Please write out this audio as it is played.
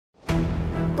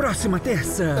Próxima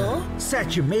terça,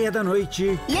 7h30 da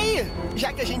noite. E aí,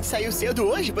 já que a gente saiu cedo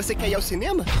hoje, você quer ir ao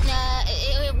cinema?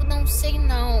 Eu não sei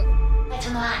não.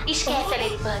 Esquece a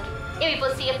ladybug. Eu e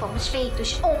você fomos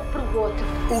feitos um pro outro.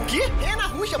 O quê? Ana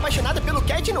Rush apaixonada pelo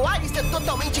Cat no ar? Isso é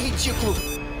totalmente ridículo.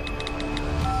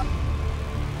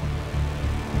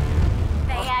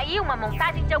 Vem aí uma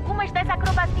montagem de algumas das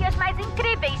acrobacias mais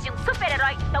incríveis de um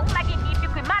super-herói tão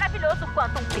magnífico e maravilhoso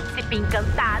quanto um príncipe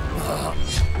encantado.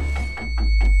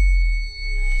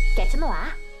 Cat no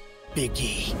ar?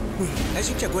 Peguei. A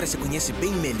gente agora se conhece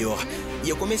bem melhor. E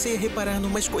eu comecei a reparar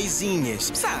numas coisinhas,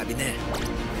 sabe, né?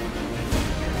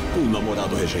 Um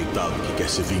namorado rejeitado que quer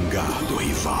se vingar do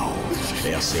rival.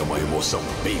 Essa é uma emoção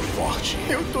bem forte.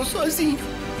 Eu tô sozinho.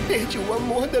 Perdi o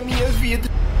amor da minha vida.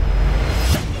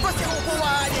 Você roubou a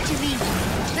área de mim.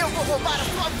 Eu vou roubar a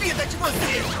sua vida de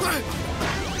você.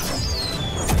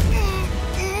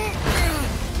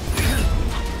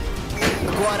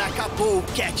 Agora acabou o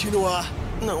Cat no ar.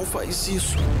 Não faz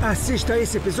isso. Assista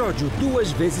esse episódio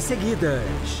 2 vezes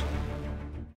seguidas.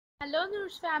 Hello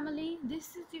Noosh family,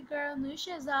 this is your girl Noosh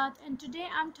Azad, and today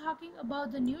I'm talking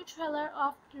about the new trailer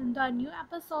of the new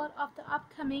episode of the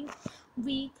upcoming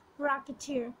week,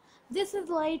 Rocketear. This is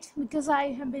late because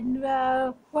I have been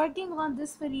working on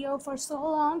this video for so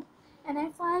long, and I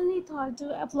finally thought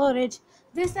to upload it.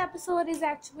 This episode is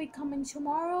actually coming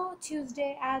tomorrow,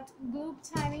 Tuesday at Globe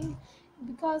timing,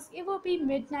 because it will be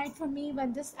midnight for me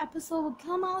when this episode will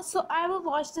come out, so I will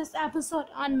watch this episode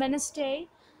on Wednesday.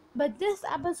 But this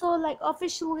episode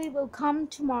officially will come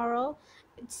tomorrow,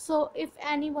 so if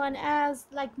anyone has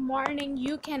morning,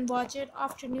 you can watch it.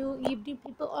 Afternoon, evening,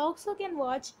 people also can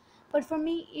watch, but for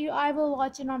me, I will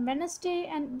watch it on Wednesday.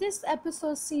 And this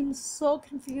episode seems so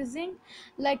confusing.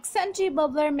 Sentry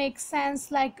Bubbler makes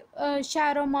sense.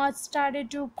 Shadow Moth started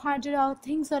to point out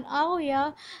things on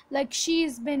Aoya,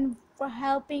 she's been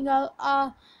helping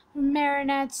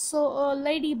Marinette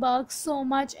ladybug so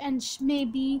much, and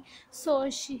maybe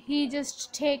he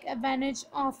just take advantage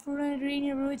of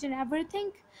Rene Rouge and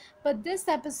everything. But this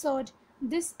episode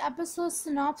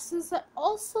synopsis are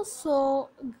also so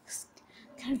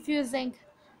confusing.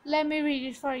 Let me read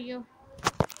it for you.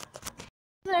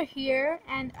 Are here,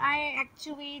 and I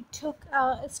actually took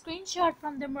a screenshot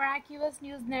from the Miraculous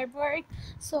News Network,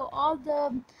 so all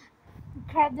the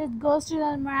credit goes to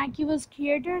the Miraculous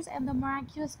creators and the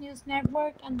Miraculous News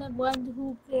Network, and the one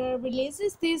who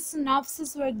releases these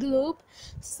synopses were Globe.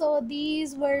 So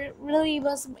these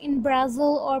was in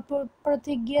Brazil or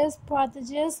Portuguese.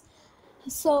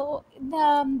 So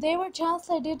they were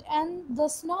translated, and the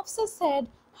synopsis said,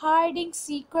 hiding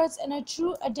secrets and a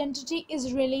true identity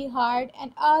is really hard,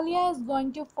 and Alia is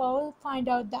going to find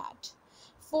out that.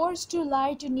 Forced to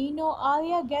lie to Nino,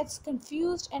 Alia gets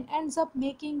confused and ends up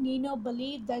making Nino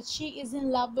believe that she is in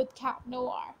love with Cat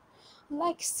Noir.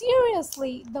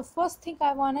 Seriously, the first thing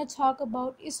I want to talk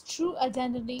about is true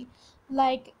identity.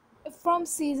 From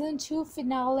season 2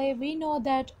 finale, we know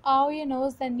that Aoya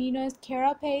knows that Nino is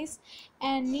Carapace,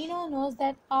 and Nino knows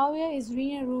that Aoya is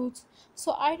Rena Rouge.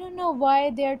 So I don't know why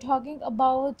they're talking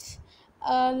about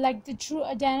the true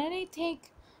identity thing.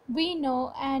 We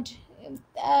know, and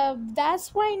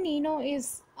that's why Nino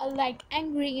is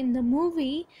angry in the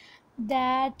movie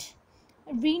that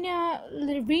Rena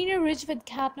Rouge with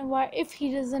Cat Noir. If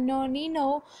he doesn't know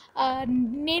Nino,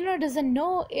 Nino doesn't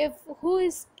know who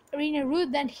is Rena Rouge,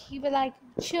 then he will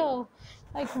chill.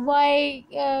 Why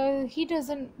he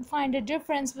doesn't find a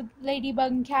difference with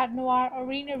Ladybug and Cat Noir or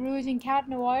Rena Rouge and Cat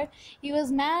Noir. He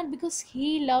was mad because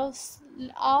he loves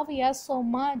Aoya so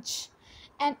much.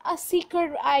 And a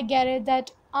secret, I get it,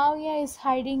 that Aoya is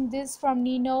hiding this from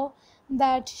Nino,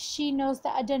 that she knows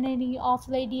the identity of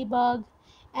Ladybug,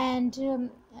 and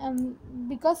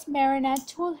because Marinette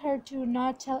told her to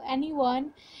not tell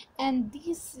anyone, and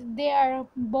they are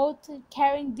both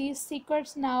carrying these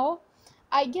secrets now.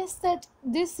 I guess that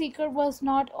this secret was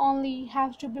not only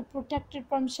have to be protected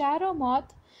from Shadow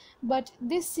Moth, but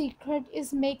this secret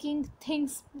is making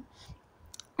things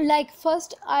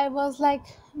first I was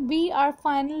we are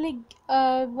finally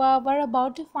we're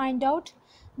about to find out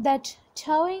that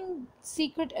telling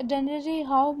secret identity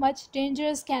how much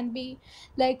dangerous can be.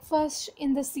 First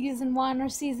in the season 1 or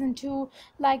season 2,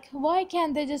 why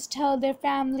can't they just tell their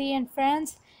family and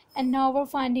friends, and now we're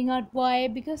finding out why,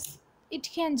 because it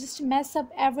can just mess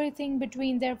up everything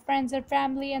between their friends and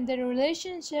family and their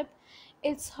relationship.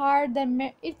 It's hard.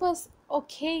 That it was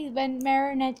okay when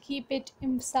Marinette keep it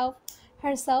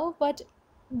herself, but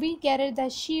we get it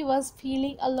that she was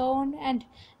feeling alone and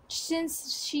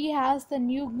since she has the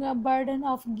new burden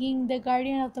of being the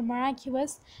guardian of the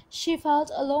miraculous, she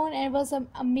felt alone and was an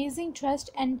amazing trust.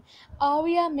 And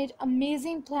Arya made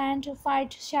amazing plan to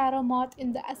fight Shadow Moth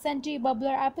in the Ascenti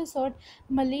Bubbler episode.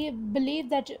 Believed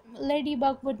that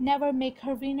Ladybug would never make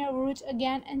her Rena Rouge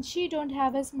again, and she don't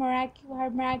have her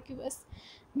miraculous.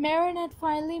 Marinette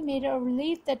finally made a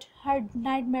relief that her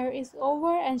nightmare is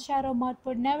over and Shadow Moth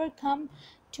would never come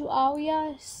to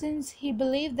Arya, since he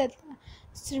believed that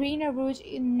Serena Rouge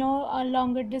is no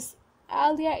longer this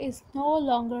Alia is no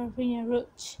longer Rena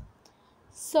Rouge.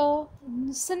 So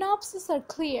synopses are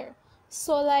clear.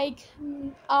 So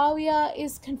Arya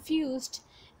is confused,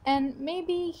 and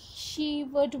maybe she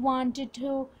would wanted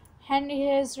to end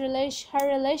her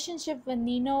relationship with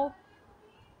Nino,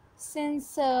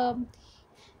 since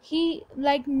he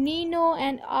like Nino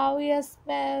and Arya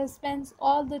spends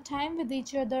all the time with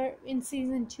each other in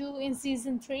season 2, in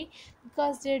season 3,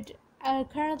 because they're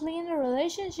currently in a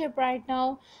relationship right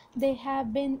now. They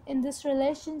have been in this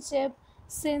relationship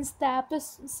since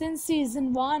since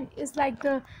season 1. Is like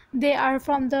they are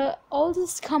from the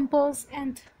oldest couples,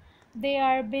 and they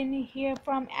are been here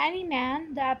from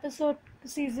Animan, the episode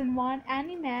season 1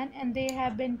 Animan, and they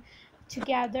have been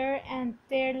together and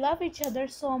they love each other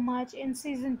so much. In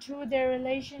season 2 their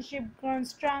relationship grown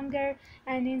stronger,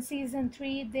 and in season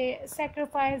 3 they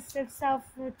sacrificed themselves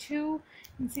for 2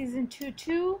 in season 2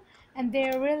 too, and they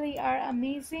really are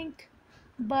amazing.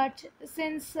 But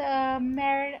since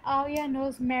Arya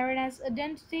knows Marinette's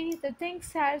identity, the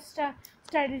things have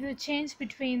started to change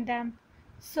between them.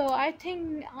 So I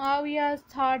think Arya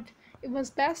thought it was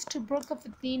best to break up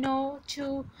with Nino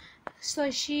too, so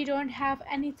she don't have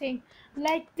anything.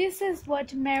 Like this is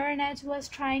what Marinette was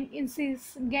trying in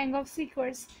this Gang of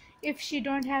Secrets. If she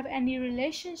don't have any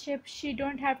relationship, she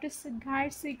don't have to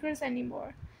hide secrets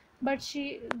anymore. But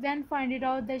she then find it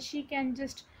out that she can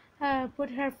just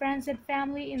put her friends and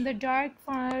family in the dark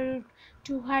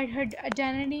to hide her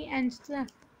identity, and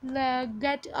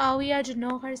get Arya to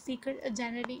know her secret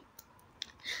identity.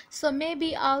 So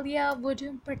maybe Alia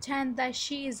would pretend that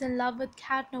she is in love with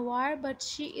Cat Noir, but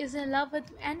she is in love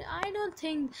with, and I don't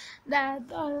think that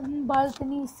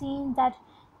balcony scene that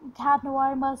Cat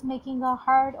Noir was making a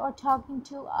heart or talking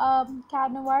to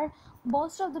Cat Noir.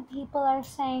 Most of the people are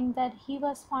saying that he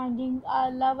was finding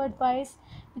love advice,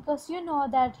 because you know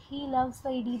that he loves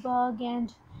Ladybug,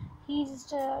 and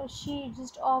she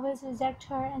just always reject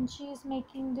her, and she's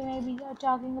making maybe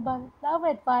talking about love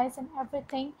advice and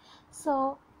everything.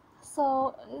 So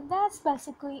so that's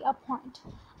basically a point.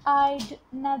 I'd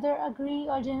neither agree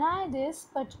or deny this,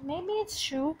 but maybe it's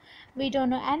true. We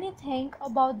don't know anything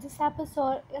about this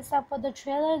episode except for the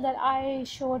trailer that I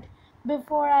showed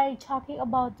before I talking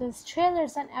about these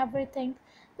trailers and everything.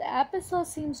 The episode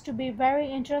seems to be very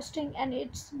interesting, and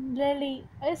it really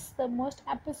is the most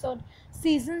episode.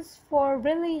 Seasons 4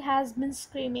 really has been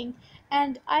screaming,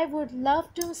 and I would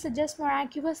love to suggest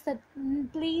Miraculous that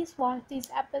please watch these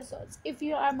episodes. If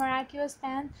you are a Miraculous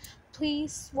fan,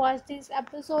 please watch these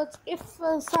episodes. If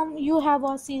some you have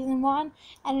watched season 1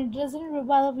 and it doesn't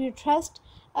develop your trust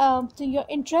to your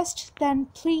interest, then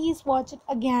please watch it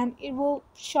again. It will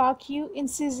shock you. In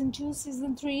season 2,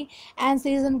 season 3, and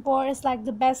season 4 is like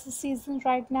the best season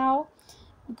right now,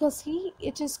 because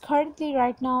it is currently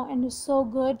right now and is so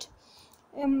good.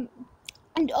 um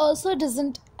it also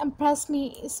doesn't impress me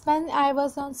when I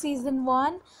was on season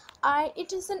 1. It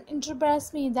doesn't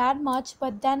impress me that much,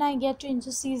 but then I get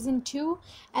into season 2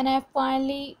 and I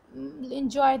finally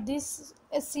enjoyed this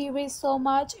series so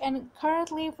much. And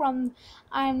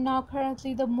I'm now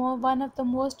currently one of the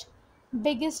most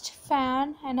biggest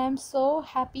fan, and I'm so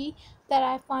happy that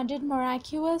I found it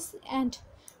Miraculous. And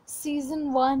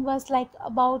season 1 was like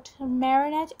about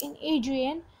Marinette and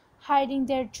Adrian hiding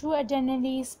their true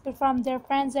identities from their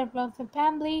friends and from their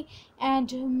family,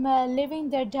 and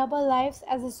living their double lives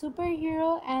as a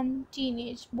superhero and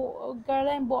girl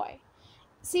and boy.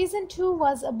 Season 2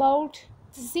 was about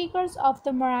the secrets of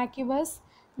the Miraculous,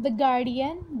 the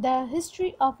Guardian, the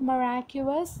history of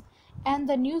Miraculous, and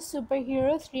the new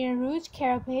superheroes Rena Rouge,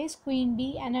 Carapace, Queen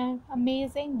Bee, and an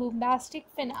amazing bombastic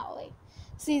finale.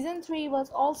 Season 3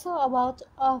 was also about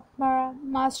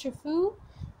Master Fu,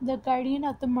 the Guardian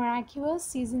of the Miraculous.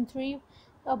 Season 3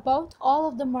 about all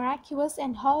of the Miraculous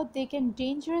and how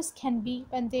dangerous can be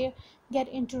when they get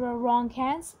into the wrong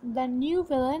hands, the new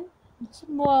villain,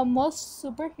 most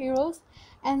superheroes,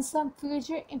 and some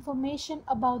future information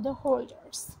about the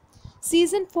holders.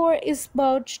 Season 4 is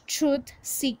about truth,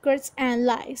 secrets, and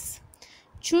lies.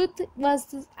 Truth was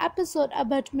this episode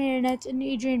about Marinette and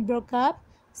Adrian broke up.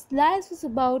 Lies was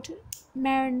about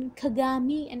Marin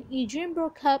Kagami and Adrian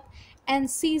broke up. And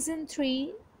season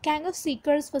 3 Gang of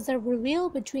Seekers was a reveal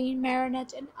between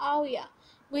Marinette and Aoya,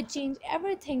 which changed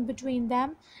everything between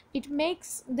them. It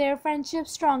makes their friendship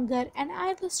stronger, and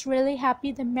I was really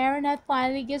happy that Marinette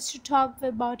finally gets to talk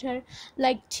about her.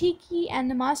 Like Tiki and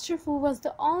the Master Fu was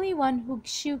the only one who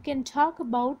she can talk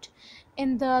about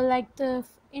in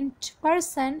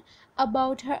person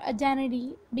about her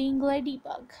identity being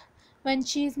Ladybug when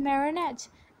she's Marinette.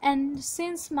 And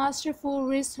since Master Fu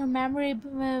erased her memory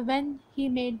when he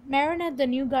made Marinette the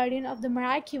new guardian of the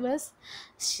Miraculous,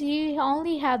 she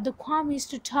only had the Kwamis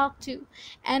to talk to.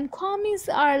 And Kwamis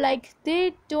are like,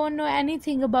 they don't know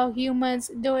anything about humans,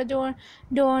 don't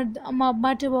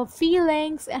much about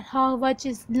feelings and how much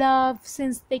is love,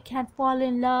 since they can't fall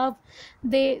in love.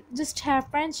 They just have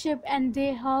friendship, and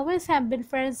they always have been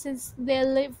friends since they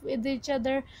live with each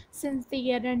other, since they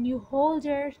get a new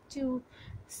holder to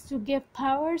give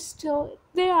powers. So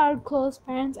they are close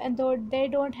friends, and though they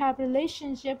don't have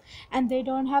relationship and they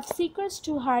don't have secrets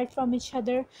to hide from each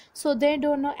other, so they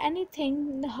don't know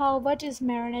anything how what is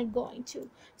Marinette going to.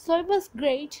 So it was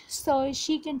great, so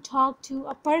she can talk to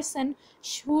a person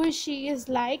who she is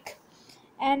like.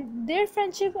 And their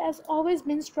friendship has always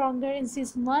been stronger in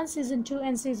season 1, season 2,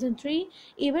 and season 3,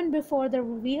 even before the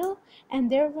reveal. And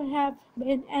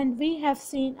we have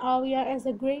seen Aoya as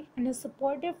a great and a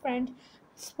supportive friend,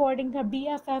 supporting her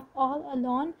BFF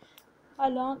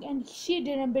along, and she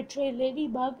didn't betray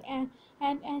Ladybug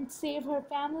and save her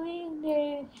family.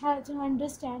 They had to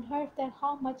understand her, that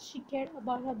how much she cared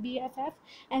about her BFF,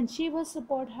 and she will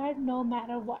support her no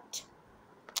matter what.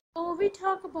 So we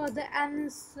talk about the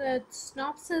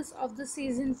synopsis of the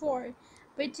season 4,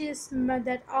 which is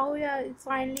that Aoya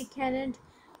finally cannot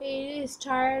is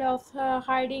tired of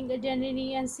hiding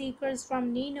identity and secrets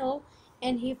from Nino,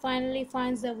 and he finally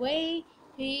finds a way.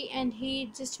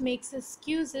 He just makes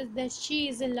excuses that she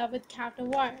is in love with Cat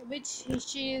Noir, which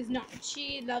she is not.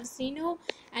 She loves Nino,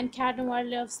 and Cat Noir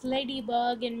loves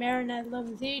Ladybug, and Marinette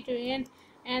loves Adrian,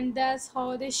 and that's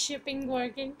how this shipping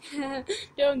working.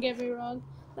 Don't get me wrong.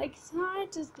 Like, it's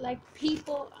not just like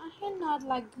people. I am not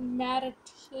like mad at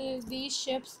these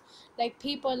ships. Like,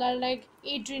 people are like,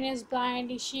 Adrian is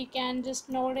blind, she can just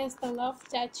notice the love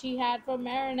that she had for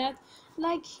Marinette.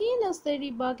 Like, he loves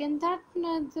Ladybug, and that's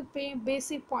not the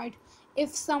basic point.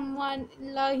 If someone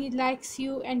he likes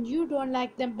you and you don't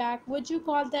like them back, would you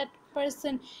call that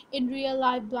person in real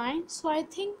life blind? So I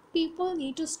think people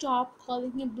need to stop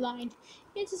calling him blind.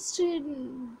 It just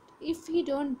if he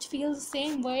don't feel the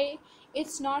same way,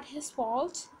 it's not his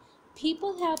fault.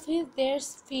 People have their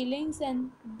feelings,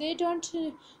 and they don't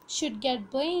should get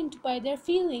blamed by their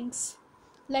feelings.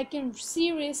 Like in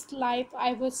serious life,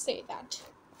 I would say that.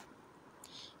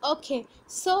 Okay,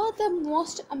 so the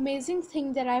most amazing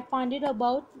thing that I found it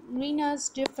about Rena's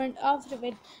different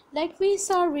outfit, like we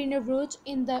saw Rena Rouge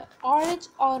in the orange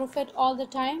outfit all the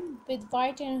time with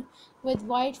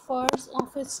white furs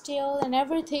off its tail and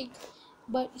everything,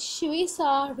 but we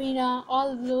saw Rena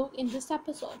all blue in this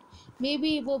episode.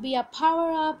 Maybe it will be a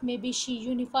power up, maybe she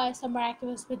unifies the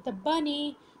Miraculous with the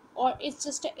bunny, or it's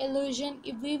just an illusion.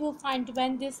 If we will find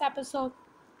when this episode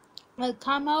will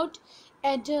come out,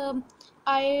 and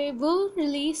I will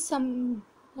release some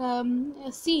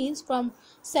scenes from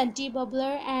Senti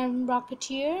Bubbler and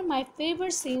Rocketeer, my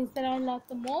favorite scenes that I love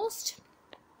the most.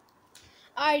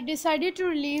 I decided to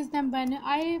release them when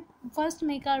I first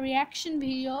make a reaction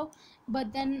video,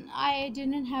 but then I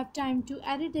didn't have time to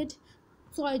edit it,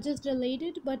 so I just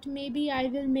deleted. But maybe I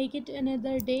will make it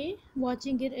another day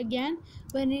watching it again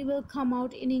when it will come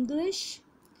out in English,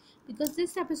 because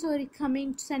this episode is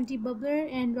coming Senti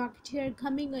Bubbler and Rocketeer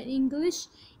coming in English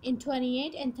in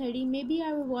 28 and 30. Maybe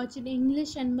I will watch it in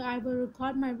English and I will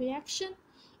record my reaction.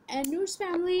 And Noor's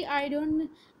family, I don't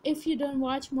if you don't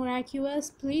watch Miraculous,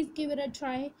 please give it a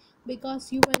try,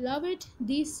 because you will love it.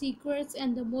 These secrets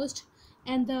and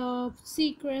the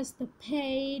secrets, the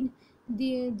pain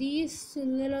these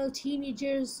little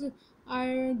teenagers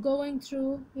are going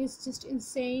through is just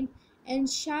insane. And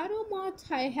Shadow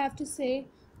Moth, I have to say,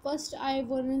 first, I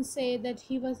wouldn't say that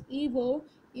he was evil.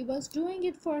 He was doing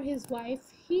it for his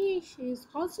wife. He is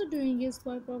also doing it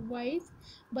for his wife,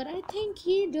 but I think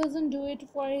he doesn't do it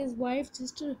for his wife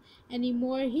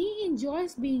anymore. He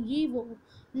enjoys being evil.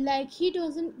 Like, he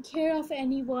doesn't care of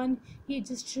anyone. He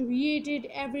just created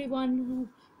everyone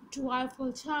to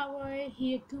Eiffel Tower.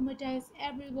 He acclimatized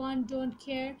everyone, don't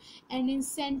care. And in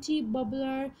Senti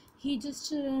Bubbler, he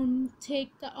just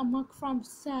take the amok from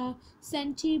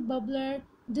Senti Bubbler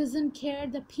doesn't care.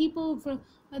 The people will,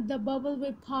 the bubble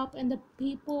will pop and the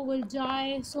people will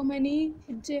die. So many.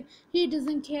 He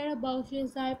doesn't care about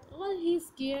his life. All he's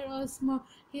scared of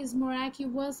his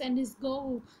miraculous and his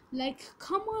goal. Like,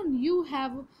 come on, you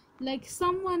have, like,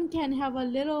 someone can have a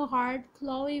little heart.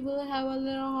 Chloe will have a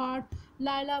little heart.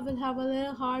 Lila will have a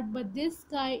little heart, but this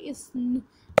guy is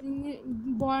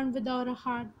born without a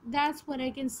heart. That's what I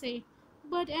can say.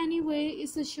 But anyway,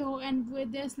 it's a show, and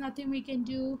there's nothing we can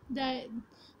do. The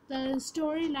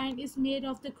storyline is made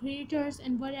of the creators,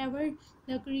 and whatever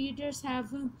the creators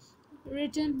have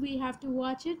written, we have to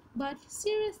watch it. But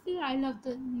seriously, I love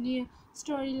the new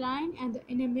storyline and the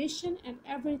animation and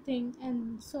everything,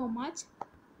 and so much.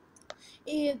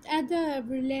 At the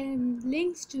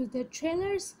links to the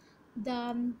trailers,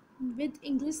 the with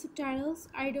English subtitles.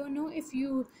 I don't know if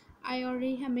you, I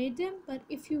already have made them, but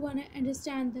if you want to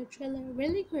understand the trailer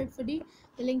really carefully,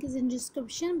 the link is in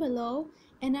description below.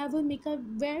 And I will make a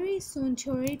very soon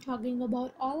theory talking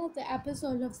about all of the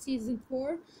episodes of season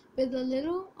 4 with a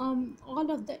little all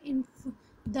of the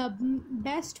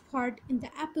best part in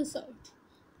the episode.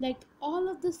 Like, all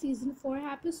of the season 4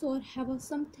 episode have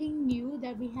something new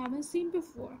that we haven't seen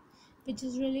before, which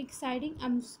is really exciting.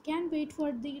 I can't wait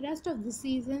for the rest of the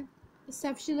season,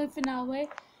 especially finale.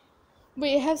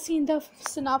 We have seen the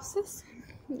synopsis,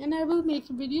 and I will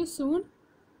make a video soon.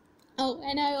 Oh,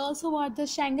 and I also watched the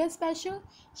Shanghai special.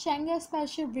 Shanghai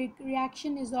special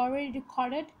reaction is already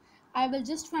recorded. I will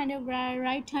just find a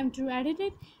right time to edit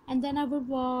it, and then I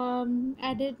will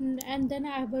edit, and then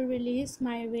I will release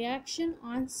my reaction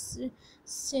on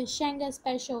Shanghai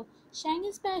special.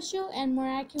 Shanghai special and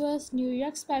Miraculous New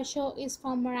York special is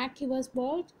from Miraculous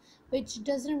World, which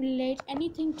doesn't relate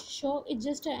anything to show. It's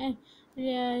just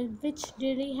which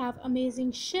really have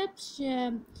amazing ships.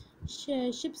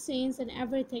 Ship scenes and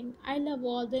everything. I love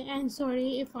all the, and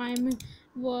sorry if I'm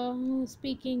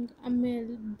speaking a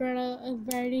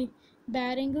very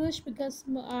bad English, because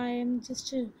I am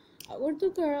just a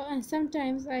Urdu girl, and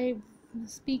sometimes I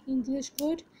speak English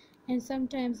good and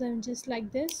sometimes I'm just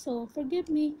like this, so forgive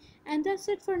me. And that's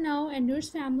it for now. And Nurse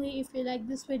family, if you like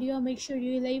this video, make sure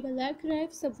you leave a like,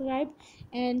 subscribe,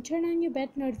 and turn on your bell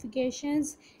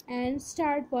notifications and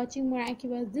start watching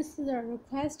Miraculous. This is a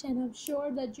request, and I'm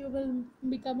sure that you will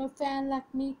become a fan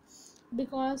like me,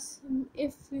 because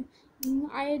if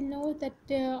I know that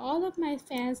all of my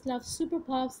fans love Super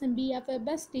Pops and BFF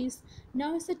besties,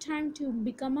 now is the time to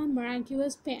become a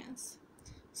Miraculous fans.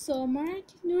 So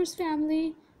Miraculous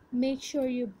family, make sure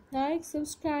you like,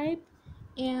 subscribe,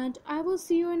 and I will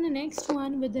see you in the next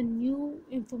one with the new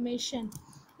information.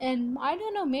 And I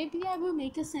don't know, maybe I will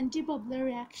make a Senti Bubbler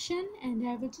reaction and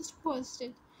I will just post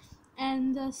it.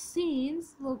 And the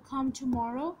scenes will come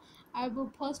tomorrow. I will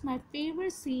post my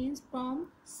favorite scenes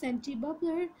from Senti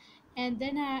Bubbler, and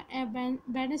then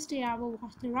Wednesday I will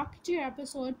watch the Rocketear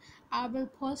episode. I will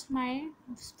post my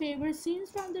favorite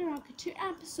scenes from the Rocketear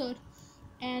episode.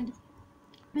 And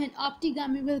when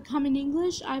Optigami will come in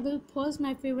English, I will post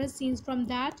my favorite scenes from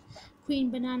that.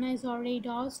 Queen Banana is already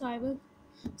out, so I will.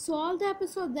 So all the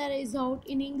episode that is out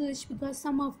in English, because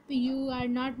some of you are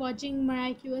not watching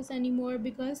Miraculous anymore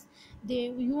because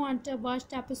you want to watch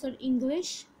the episode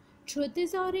English. Truth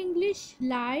is out English,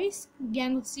 Lies,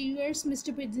 Gang of Seers,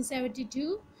 Mr. Pigeon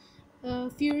 72,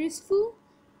 Furious Foo,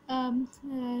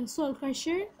 Soul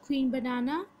Crusher, Queen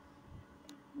Banana,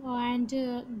 and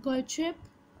Gold Trip,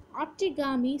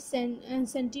 Optigami,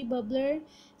 Senti Bubbler,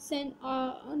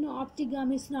 no,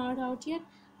 Optigami is not out yet.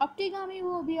 Optigami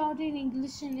will be out in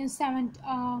English in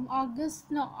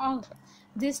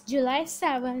this July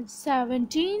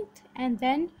 17th, and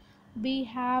then we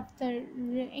have the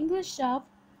English dub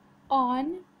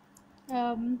on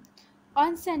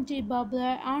Senti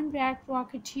Bubbler, on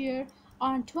Rocketear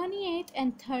on 28th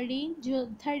and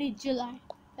 30th July,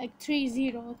 like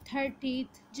 30th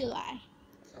July.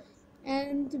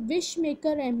 And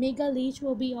Wishmaker and Mega Leech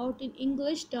will be out in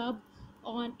English dub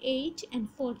on 8 and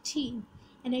 14.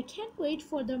 And I can't wait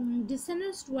for the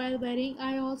Descendants Royal Wedding.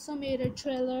 I also made a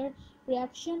trailer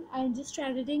reaction. I'm just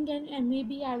editing it, and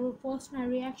maybe I will post my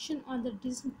reaction on the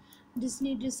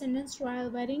Disney Descendants Royal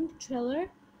Wedding trailer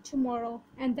tomorrow.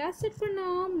 And that's it for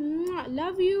now.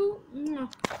 Love you.